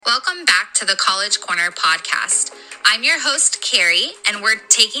Welcome back to the College Corner podcast. I'm your host, Carrie, and we're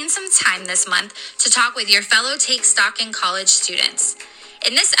taking some time this month to talk with your fellow Take Stock in College students.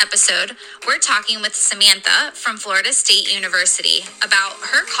 In this episode, we're talking with Samantha from Florida State University about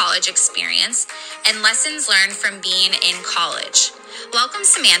her college experience and lessons learned from being in college. Welcome,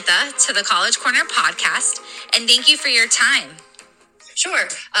 Samantha, to the College Corner podcast, and thank you for your time. Sure.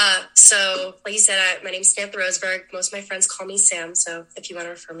 So like you said, my name's Samantha Roseberg. Most of my friends call me Sam. So if you want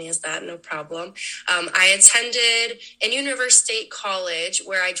to refer me as that, no problem. I attended Union State College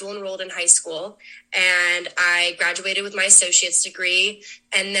where I dual enrolled in high school, and I graduated with my associate's degree.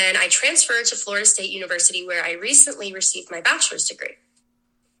 And then I transferred to Florida State University where I recently received my bachelor's degree.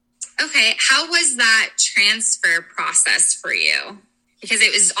 Okay. How was that transfer process for you? Because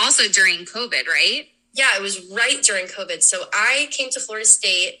it was also during COVID, right? Yeah, it was right during COVID. So I came to Florida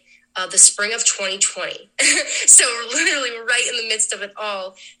State the spring of 2020. So we're literally right in the midst of it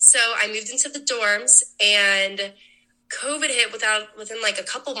all. So I moved into the dorms, and COVID hit within like a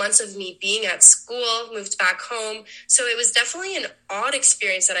couple months of me being at school, moved back home. So it was definitely an odd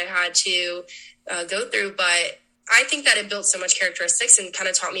experience that I had to go through. But I think that it built so much characteristics and kind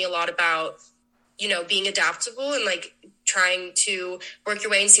of taught me a lot about, being adaptable and like trying to work your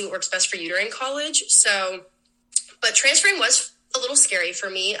way and see what works best for you during college. So, but transferring was a little scary for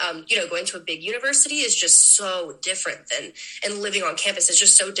me. Going to a big university is just so different and living on campus is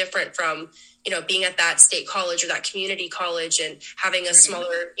just so different from, being at that state college or that community college and having a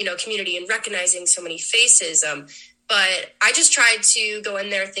smaller, community and recognizing so many faces. But I just tried to go in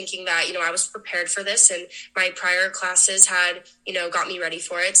there thinking that, I was prepared for this and my prior classes had, got me ready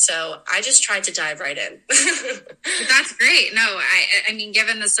for it. So I just tried to dive right in. That's great. No, I mean,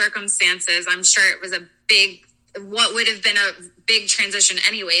 given the circumstances, I'm sure it was what would have been a big transition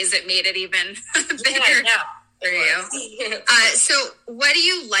anyways. It made it even bigger for you. So what do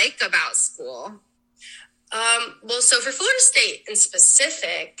you like about school? So for Florida State in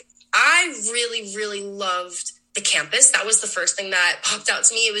specific, I really, really loved the campus. That was the first thing that popped out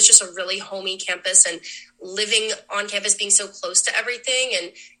to me. It was just a really homey campus, and living on campus, being so close to everything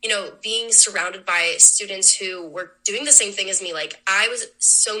and, being surrounded by students who were doing the same thing as me. Like I was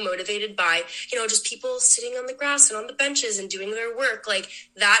so motivated by, just people sitting on the grass and on the benches and doing their work. Like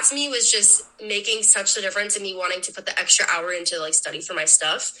that to me was just making such a difference in me wanting to put the extra hour into like study for my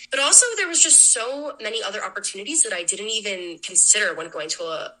stuff. But also there was just so many other opportunities that I didn't even consider when going to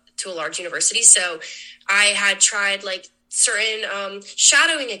a large university. So I had tried like certain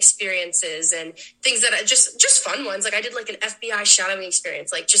shadowing experiences and things that just fun ones. Like I did like an FBI shadowing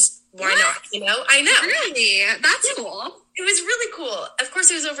experience. Like just why not? I know. Really? That's cool. It was really cool. Of course,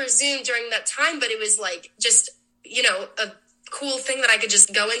 it was over Zoom during that time, but it was like just, a cool thing that I could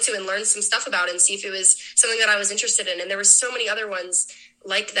just go into and learn some stuff about and see if it was something that I was interested in. And there were so many other ones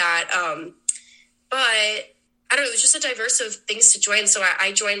like that. But I don't know, it was just a diverse of things to join. So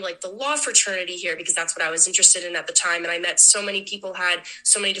I joined like the law fraternity here because that's what I was interested in at the time. And I met so many people, had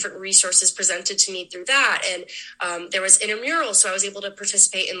so many different resources presented to me through that. And there was intramural. So I was able to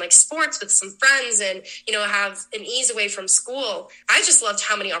participate in like sports with some friends and, have an ease away from school. I just loved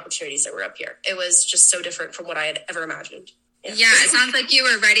how many opportunities there were up here. It was just so different from what I had ever imagined. Yeah, it sounds like you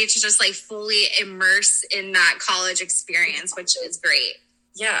were ready to just like fully immerse in that college experience, which is great.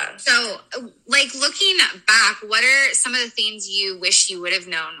 Yeah. So, like, looking back, what are some of the things you wish you would have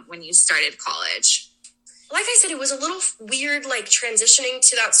known when you started college? Like I said, it was a little weird, like, transitioning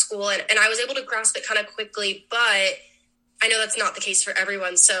to that school, and I was able to grasp it kind of quickly, but I know that's not the case for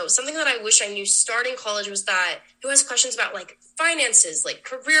everyone. So something that I wish I knew starting college was that who has questions about, like, finances, like,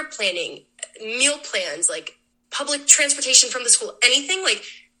 career planning, meal plans, like, public transportation from the school, anything, like,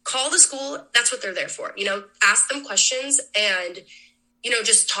 call the school. That's what they're there for. Ask them questions and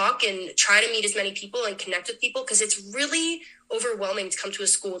just talk and try to meet as many people and connect with people, because it's really overwhelming to come to a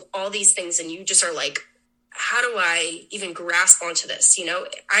school with all these things and you just are like, how do I even grasp onto this?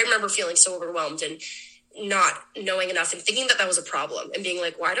 I remember feeling so overwhelmed and not knowing enough and thinking that was a problem and being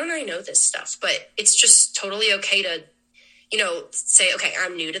like, why don't I know this stuff? But it's just totally okay to, say, okay,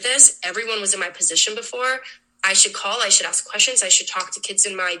 I'm new to this. Everyone was in my position before. I should call, I should ask questions. I should talk to kids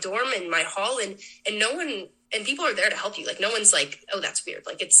in my dorm, in my hall, and no one, and people are there to help you. Like, no one's like, oh, that's weird.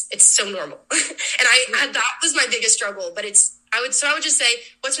 Like, it's so normal. And that was my biggest struggle. But I would just say,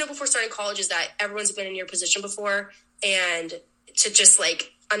 what's to know before starting college is that everyone's been in your position before, and to just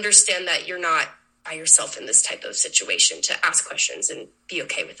like understand that you're not by yourself in this type of situation, to ask questions and be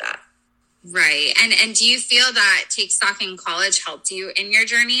okay with that. Right. And do you feel that Take Stock in College helped you in your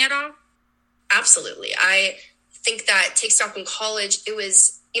journey at all? Absolutely. I think that Take Stock in College, it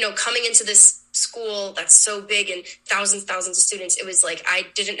was, coming into this school that's so big and thousands of students, it was like I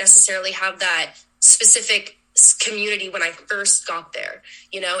didn't necessarily have that specific community when I first got there,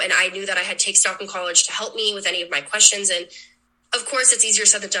 and I knew that I had Take Stock in College to help me with any of my questions. And of course, it's easier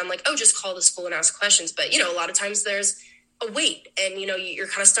said than done, like, oh, just call the school and ask questions. But, a lot of times there's a wait and, you're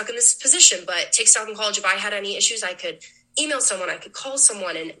kind of stuck in this position. But Take Stock in College, if I had any issues, I could email someone, I could call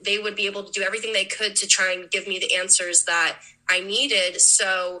someone, and they would be able to do everything they could to try and give me the answers that I needed.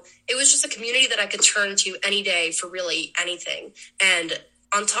 So it was just a community that I could turn to any day for really anything. And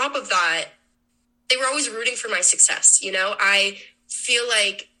on top of that, they were always rooting for my success. I feel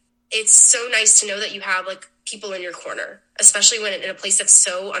like it's so nice to know that you have like people in your corner, especially when in a place that's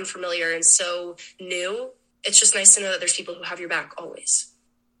so unfamiliar and so new. It's just nice to know that there's people who have your back always.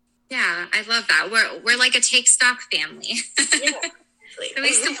 Yeah, I love that. We're like a Take Stock family. Yeah, so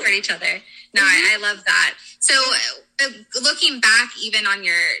we support each other. No, I love that. So looking back even on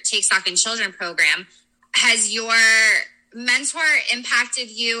your Take Stock in Children program, has your mentor impacted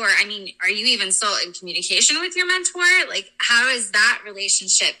you? Or, are you even still in communication with your mentor? Like, how has that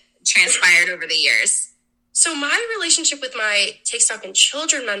relationship transpired over the years? So my relationship with my Take Stock in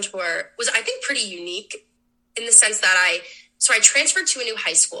Children mentor was, I think, pretty unique in the sense that I transferred to a new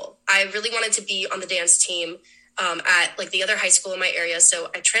high school. I really wanted to be on the dance team at like the other high school in my area. So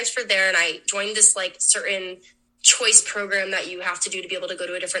I transferred there and I joined this like certain choice program that you have to do to be able to go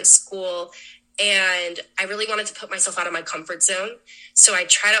to a different school. And I really wanted to put myself out of my comfort zone. So I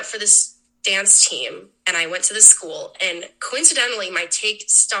tried out for this dance team and I went to the school, and coincidentally my Take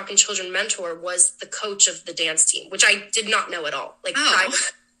Stock in Children mentor was the coach of the dance team, which I did not know at all.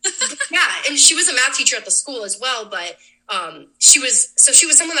 Yeah. And she was a math teacher at the school as well, but she was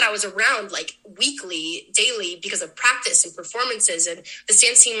someone that I was around like weekly, daily, because of practice and performances. And the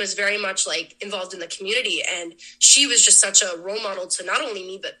dance team was very much like involved in the community. And she was just such a role model to not only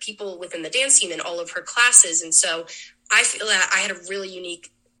me, but people within the dance team and all of her classes. And so I feel that I had a really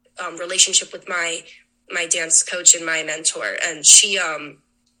unique relationship with my dance coach and my mentor. And she, I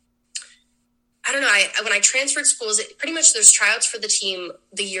don't know, when I transferred schools, pretty much there's tryouts for the team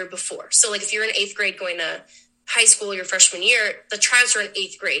the year before. So like if you're in 8th grade going to high school your freshman year, the tryouts are in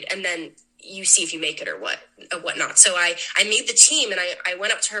 8th grade, and then you see if you make it or whatnot. So I made the team, and I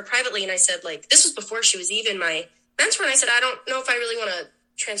went up to her privately and I said, like, this was before she was even my mentor. And I said, I don't know if I really want to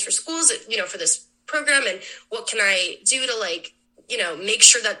transfer schools, for this program, and what can I do to like, make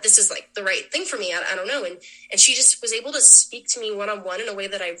sure that this is like the right thing for me. I don't know. And she just was able to speak to me one-on-one in a way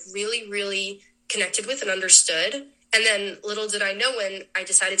that I really, really connected with and understood. And then little did I know, when I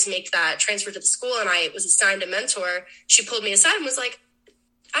decided to make that transfer to the school and I was assigned a mentor, she pulled me aside and was like,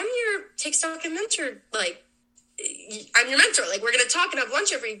 I'm your Take Stock and mentor. Like, I'm your mentor. Like, we're going to talk and have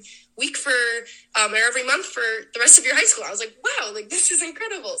lunch every week or every month for the rest of your high school. I was like, wow, like this is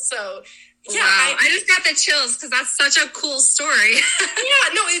incredible. So yeah, wow. I just got the chills because that's such a cool story.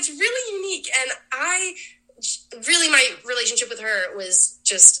 Yeah, no, it's really unique. And my relationship with her was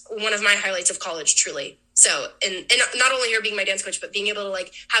just one of my highlights of college, truly. So, and not only her being my dance coach, but being able to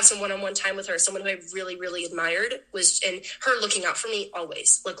like have some one-on-one time with her, someone who I really, really admired, and her looking out for me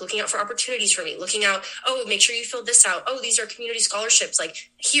always, like looking out for opportunities for me, looking out, oh, make sure you fill this out. Oh, these are community scholarships.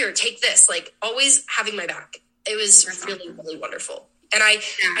 Like, here, take this, like always having my back. It was really, really wonderful. And I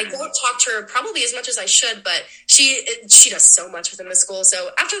don't talk to her probably as much as I should, but she does so much within the school.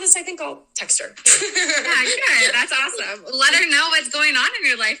 So after this, I think I'll text her. Yeah, good. That's awesome. Let her know what's going on in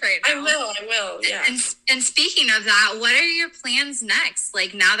your life right now. I will. Yeah. And speaking of that, what are your plans next?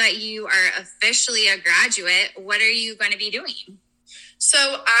 Like, now that you are officially a graduate, what are you going to be doing? So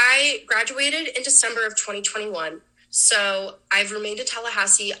I graduated in December of 2021. So I've remained in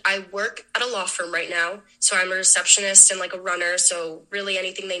Tallahassee. I work at a law firm right now. So I'm a receptionist and like a runner. So really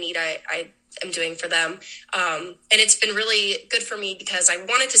anything they need, I am doing for them. And it's been really good for me because I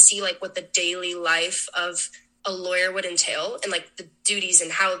wanted to see like what the daily life of a lawyer would entail and like the duties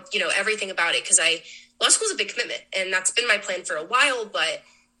and how, everything about it. Cause law school is a big commitment, and that's been my plan for a while, but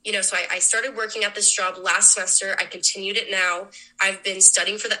so I started working at this job last semester. I continued it now. I've been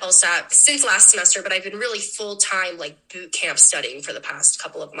studying for the LSAT since last semester, but I've been really full-time, like boot camp studying for the past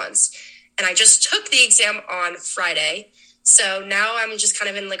couple of months. And I just took the exam on Friday. So now I'm just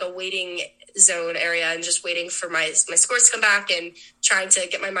kind of in like a waiting zone area and just waiting for my scores to come back and trying to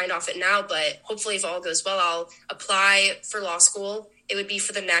get my mind off it now. But hopefully if all goes well, I'll apply for law school. It would be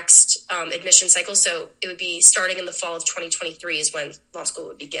for the next admission cycle. So it would be starting in the fall of 2023 is when law school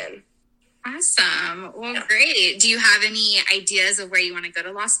would begin. Awesome. Well, yeah. Great. Do you have any ideas of where you want to go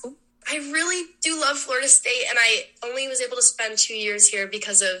to law school? I really do love Florida State, and I only was able to spend 2 years here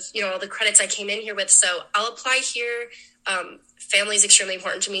because of, all the credits I came in here with. So I'll apply here. Family is extremely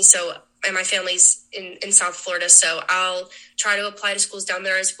important to me. So and my family's in South Florida, so I'll try to apply to schools down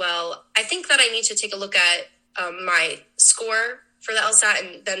there as well. I think that I need to take a look at my score for the LSAT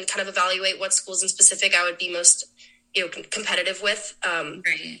and then kind of evaluate what schools in specific I would be most, competitive with.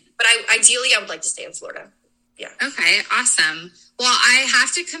 Right. But ideally, I would like to stay in Florida. Yeah. Okay, awesome. Well, I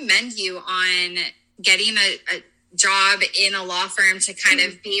have to commend you on getting a job in a law firm to kind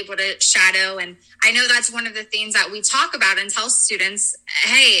of be able to shadow. And I know that's one of the things that we talk about and tell students,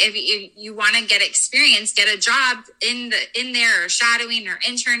 hey, if you want to get experience, get a job in there, or shadowing or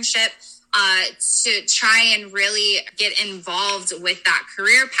internship, to try and really get involved with that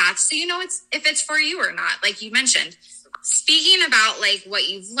career path. So, if it's for you or not, like you mentioned. Speaking about like what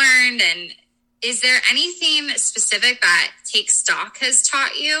you've learned, and is there anything specific that Take Stock has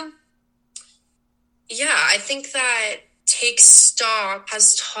taught you? Yeah, I think that Take Stock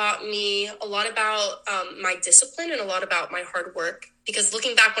has taught me a lot about my discipline and a lot about my hard work. Because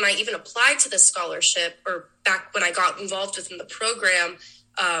looking back when I even applied to this scholarship, or back when I got involved within the program,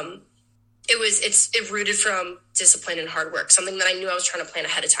 it rooted from discipline and hard work, something that I knew I was trying to plan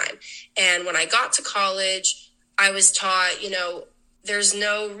ahead of time. And when I got to college, I was taught, there's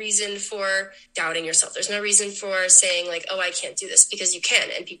no reason for doubting yourself. There's no reason for saying like, oh, I can't do this, because you can,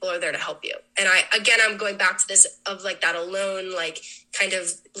 and people are there to help you. And I'm going back to this of like that alone, like kind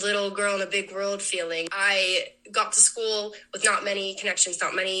of little girl in a big world feeling. I got to school with not many connections,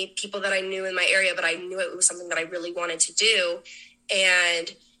 not many people that I knew in my area, but I knew it was something that I really wanted to do.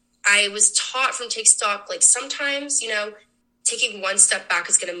 And I was taught from Take Stock, like sometimes, taking one step back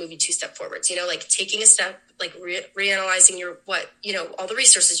is going to move you two steps forwards, like taking a step, like reanalyzing all the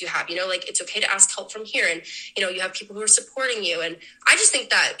resources you have, like it's okay to ask help from here. And, you have people who are supporting you. And I just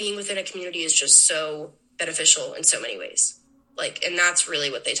think that being within a community is just so beneficial in so many ways. And that's really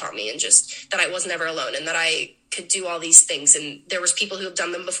what they taught me, and just that I was never alone, and that I could do all these things. And there was people who have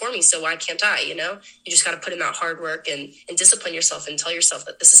done them before me. So why can't I, you just got to put in that hard work and discipline yourself and tell yourself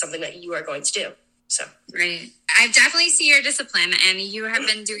that this is something that you are going to do. So. Right. I definitely see your discipline, and you have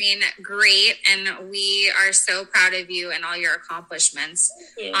been doing great, and we are so proud of you and all your accomplishments.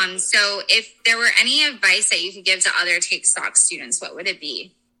 Yeah. So if there were any advice that you could give to other Take Stock students, what would it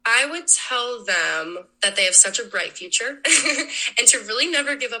be? I would tell them that they have such a bright future and to really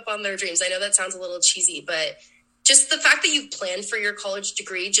never give up on their dreams. I know that sounds a little cheesy, but just the fact that you've planned for your college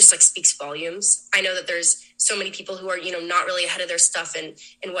degree just like speaks volumes. I know that there's so many people who are, not really ahead of their stuff and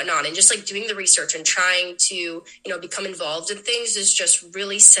whatnot. And just like doing the research and trying to, become involved in things is just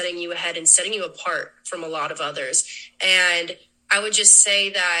really setting you ahead and setting you apart from a lot of others. And I would just say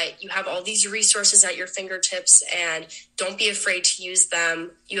that you have all these resources at your fingertips, and don't be afraid to use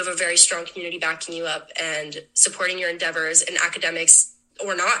them. You have a very strong community backing you up and supporting your endeavors in academics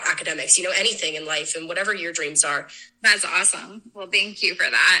or not academics, anything in life and whatever your dreams are. That's awesome. Well, thank you for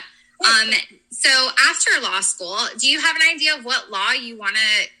that. So after law school, do you have an idea of what law you want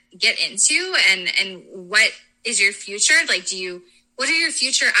to get into, and what is your future? What are your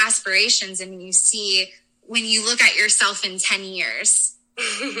future aspirations, and you see when you look at yourself in 10 years?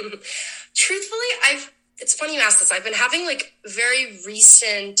 Truthfully, it's funny you ask this. I've been having like very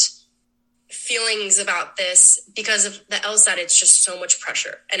recent feelings about this because of the LSAT. It's just so much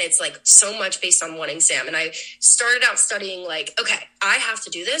pressure, and it's like so much based on one exam. And I started out studying like, okay, I have to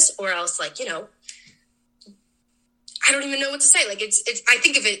do this, or else I don't even know what to say. Like it's, I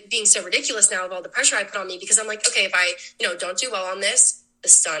think of it being so ridiculous now of all the pressure I put on me, because I'm like, okay, if I, don't do well on this, the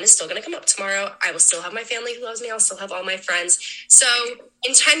sun is still going to come up tomorrow. I will still have my family who loves me. I'll still have all my friends. So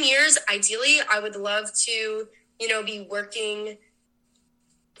in 10 years, ideally, I would love to, be working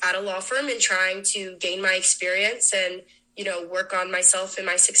at a law firm and trying to gain my experience and, work on myself and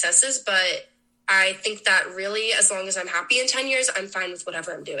my successes. But I think that really, as long as I'm happy in 10 years, I'm fine with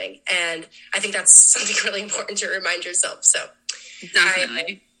whatever I'm doing. And I think that's something really important to remind yourself. So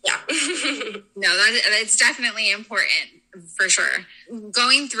definitely. Yeah. No, that's definitely important. For sure.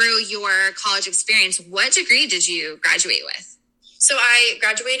 Going through your college experience, what degree did you graduate with? So I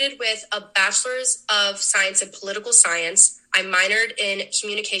graduated with a bachelor's of science in political science. I minored in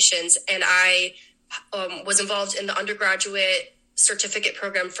communications, and I was involved in the undergraduate certificate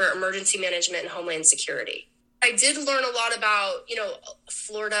program for emergency management and homeland security. I did learn a lot about,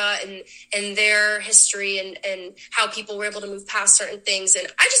 Florida and their history and how people were able to move past certain things. And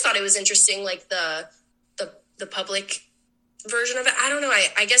I just thought it was interesting, like the public version of it. I don't know.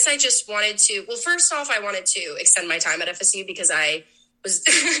 I guess I just wanted to, well, first off, I wanted to extend my time at FSU because I was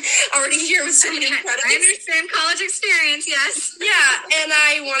already here with so many credits. I understand college experience, yes. Yeah, and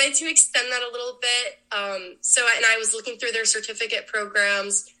I wanted to extend that a little bit. And I was looking through their certificate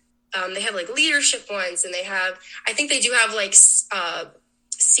programs. They have like leadership ones, and I think they do have like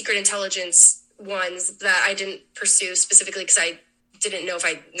secret intelligence ones that I didn't pursue specifically because I didn't know if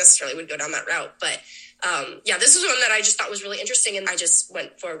I necessarily would go down that route. But this was one that I just thought was really interesting, and I just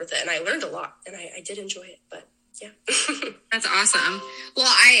went forward with it, and I learned a lot, and I did enjoy it. But yeah. That's awesome. Well,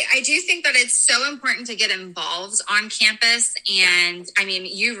 I do think that it's so important to get involved on campus. And I mean,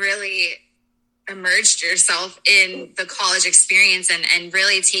 you really immersed yourself in the college experience and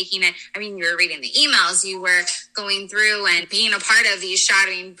really taking it. I mean, you were reading the emails, you were going through and being a part of these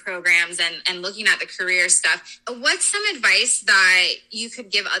shadowing programs and looking at the career stuff. What's some advice that you could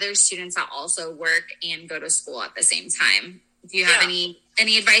give other students that also work and go to school at the same time? Do you have any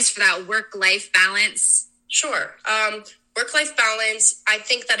advice for that work-life balance? Sure. Work-life balance, I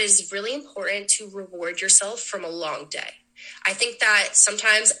think that is really important to reward yourself from a long day. I think that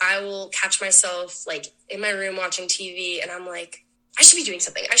sometimes I will catch myself like in my room watching TV and I'm like, I should be doing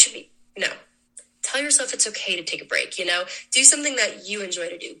something. No. Tell yourself it's okay to take a break, do something that you enjoy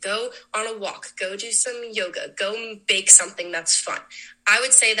to do. Go on a walk, go do some yoga, go bake something that's fun. I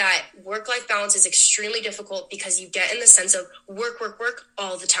would say that work-life balance is extremely difficult because you get in the sense of work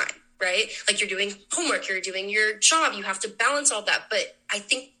all the time. Right? Like you're doing homework, you're doing your job, you have to balance all that. But I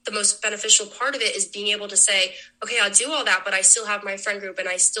think the most beneficial part of it is being able to say, okay, I'll do all that, but I still have my friend group and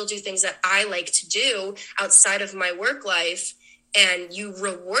I still do things that I like to do outside of my work life. And you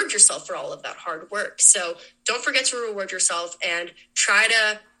reward yourself for all of that hard work. So don't forget to reward yourself and try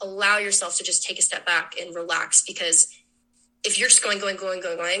to allow yourself to just take a step back and relax, because if you're just going,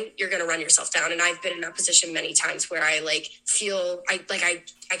 you're going to run yourself down. And I've been in that position many times where I feel I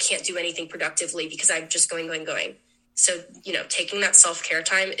can't do anything productively because I'm just going. So, taking that self-care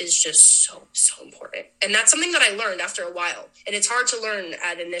time is just so, so important. And that's something that I learned after a while. And it's hard to learn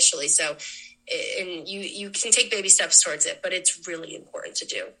at initially. So, and you can take baby steps towards it, but it's really important to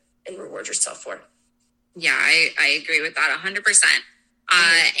do and reward yourself for. Yeah, I agree with that 100%.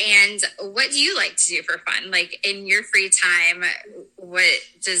 And what do you like to do for fun? Like in your free time, what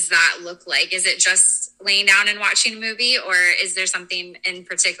does that look like? Is it just laying down and watching a movie, or is there something in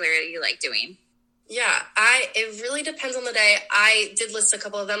particular you like doing? Yeah, it really depends on the day. I did list a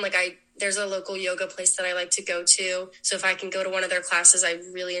couple of them. There's a local yoga place that I like to go to. So if I can go to one of their classes, I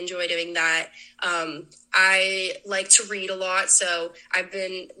really enjoy doing that. I like to read a lot. So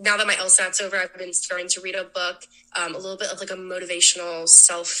now that my LSAT's over, I've been starting to read a book, a little bit of like a motivational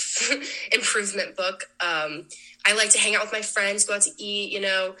self-improvement book. I like to hang out with my friends, go out to eat,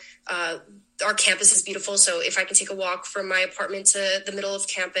 our campus is beautiful. So if I can take a walk from my apartment to the middle of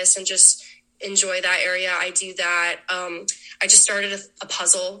campus and just enjoy that area, I do that. I just started a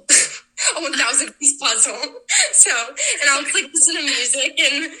puzzle, a 1,000 piece puzzle. And I'll listen to music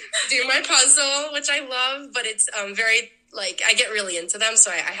and do my puzzle, which I love, but it's very I get really into them.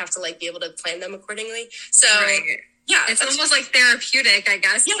 So I have to be able to plan them accordingly. So right. Yeah, it's almost like therapeutic, I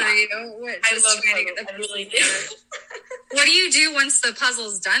guess. Yeah. For you. I love puzzles. I really do. What do you do once the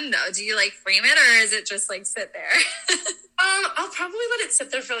puzzle's done, though? Do you frame it, or is it just sit there? I'll probably let it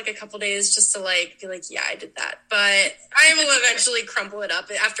sit there for a couple days just to be yeah, I did that. But I will eventually crumple it up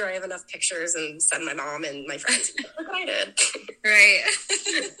after I have enough pictures and send my mom and my friends. Look what I did. Right.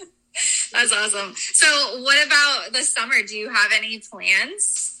 That's awesome. So what about the summer? Do you have any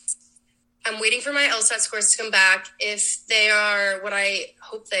plans? I'm waiting for my LSAT scores to come back. If they are what I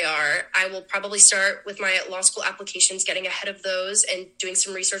hope they are, I will probably start with my law school applications, getting ahead of those and doing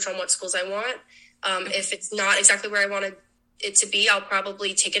some research on what schools I want. If it's not exactly where I wanted it to be, I'll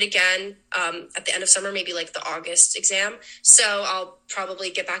probably take it again at the end of summer, maybe the August exam. So I'll probably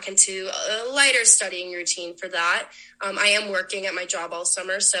get back into a lighter studying routine for that. I am working at my job all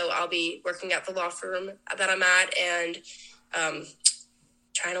summer, so I'll be working at the law firm that I'm at and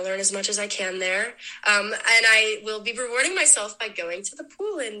trying to learn as much as I can there. And I will be rewarding myself by going to the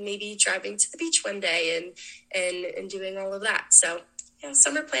pool and maybe driving to the beach one day and doing all of that. So yeah,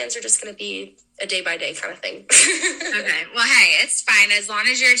 summer plans are just going to be a day-by-day kind of thing. Okay. Well, hey, it's fine. As long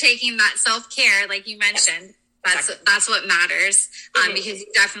as you're taking that self-care, like you mentioned, that's what matters. Because you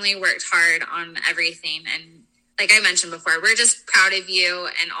definitely worked hard on everything. And like I mentioned before, we're just proud of you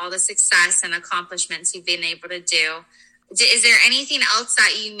and all the success and accomplishments you've been able to do. Is there anything else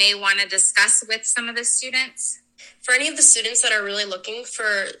that you may want to discuss with some of the students? For any of the students that are really looking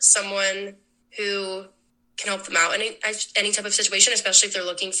for someone who can help them out in any type of situation, especially if they're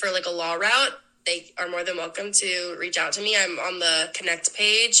looking for a law route, they are more than welcome to reach out to me. I'm on the Connect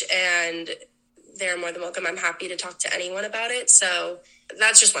page and they're more than welcome. I'm happy to talk to anyone about it. So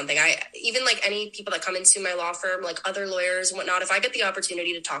that's just one thing. Even any people that come into my law firm, other lawyers and whatnot, if I get the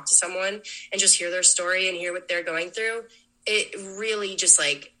opportunity to talk to someone and just hear their story and hear what they're going through, it really just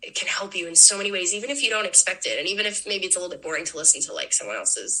like it can help you in so many ways, even if you don't expect it. And even if maybe it's a little bit boring to listen to like someone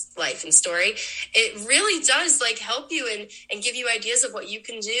else's life and story, it really does like help you and give you ideas of what you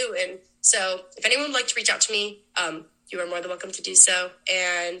can do. And so if anyone would like to reach out to me, you are more than welcome to do so.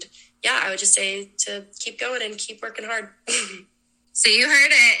 And yeah, I would just say to keep going and keep working hard. So you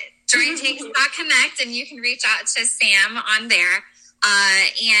heard it. Join Take Stock Connect, and you can reach out to Sam on there.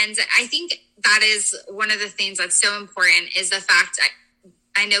 And I think that is one of the things that's so important is the fact,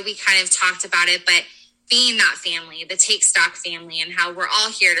 I know we kind of talked about it, but being that family, the Take Stock family, and how we're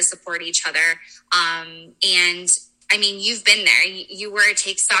all here to support each other. And I mean, you've been there. You were a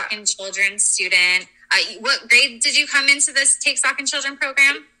Take Stock in Children student. What grade did you come into this Take Stock in Children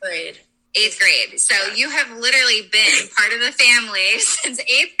program? Eighth grade. So you have literally been part of the family since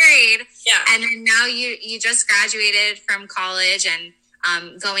eighth grade. Yeah. And then now you just graduated from college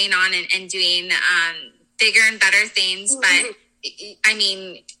and going on and doing bigger and better things. Mm-hmm. But I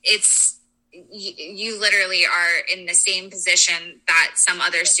mean, you literally are in the same position that some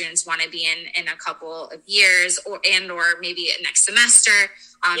other students want to be in a couple of years or maybe next semester.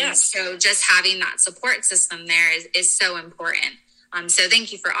 So just having that support system there is so important. So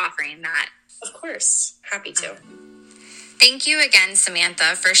thank you for offering that. Of course. Happy to. Thank you again,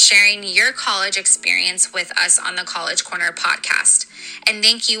 Samantha, for sharing your college experience with us on the College Corner podcast. And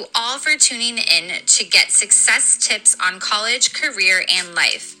thank you all for tuning in to get success tips on college, career, and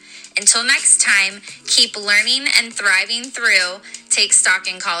life. Until next time, keep learning and thriving through Take Stock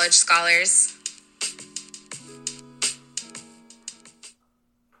in College, scholars.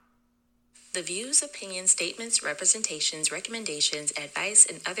 The views, opinions, statements, representations, recommendations, advice,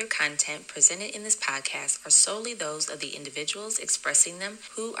 and other content presented in this podcast are solely those of the individuals expressing them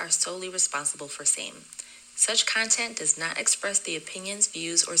who are solely responsible for same. Such content does not express the opinions,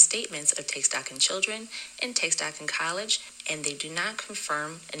 views, or statements of Take Stock in Children and Take Stock in College, and they do not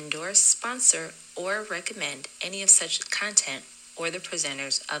confirm, endorse, sponsor, or recommend any of such content or the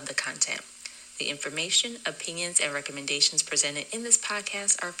presenters of the content. The information, opinions, and recommendations presented in this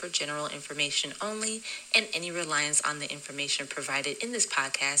podcast are for general information only, and any reliance on the information provided in this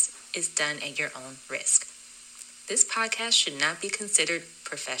podcast is done at your own risk. This podcast should not be considered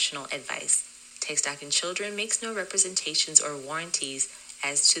professional advice. Take Stock in Children makes no representations or warranties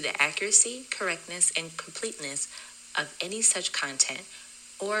as to the accuracy, correctness, and completeness of any such content,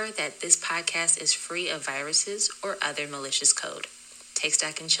 or that this podcast is free of viruses or other malicious code. Take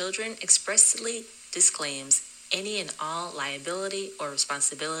Stock in Children expressly disclaims any and all liability or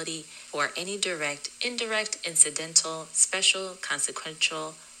responsibility for any direct, indirect, incidental, special,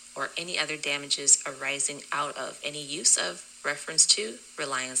 consequential, or any other damages arising out of any use of, reference to,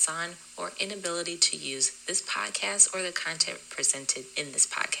 reliance on, or inability to use this podcast or the content presented in this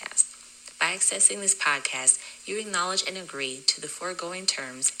podcast. By accessing this podcast, you acknowledge and agree to the foregoing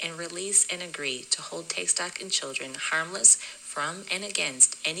terms and release and agree to hold Take Stock in Children harmless from and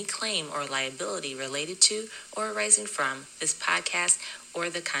against any claim or liability related to or arising from this podcast or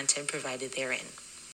the content provided therein.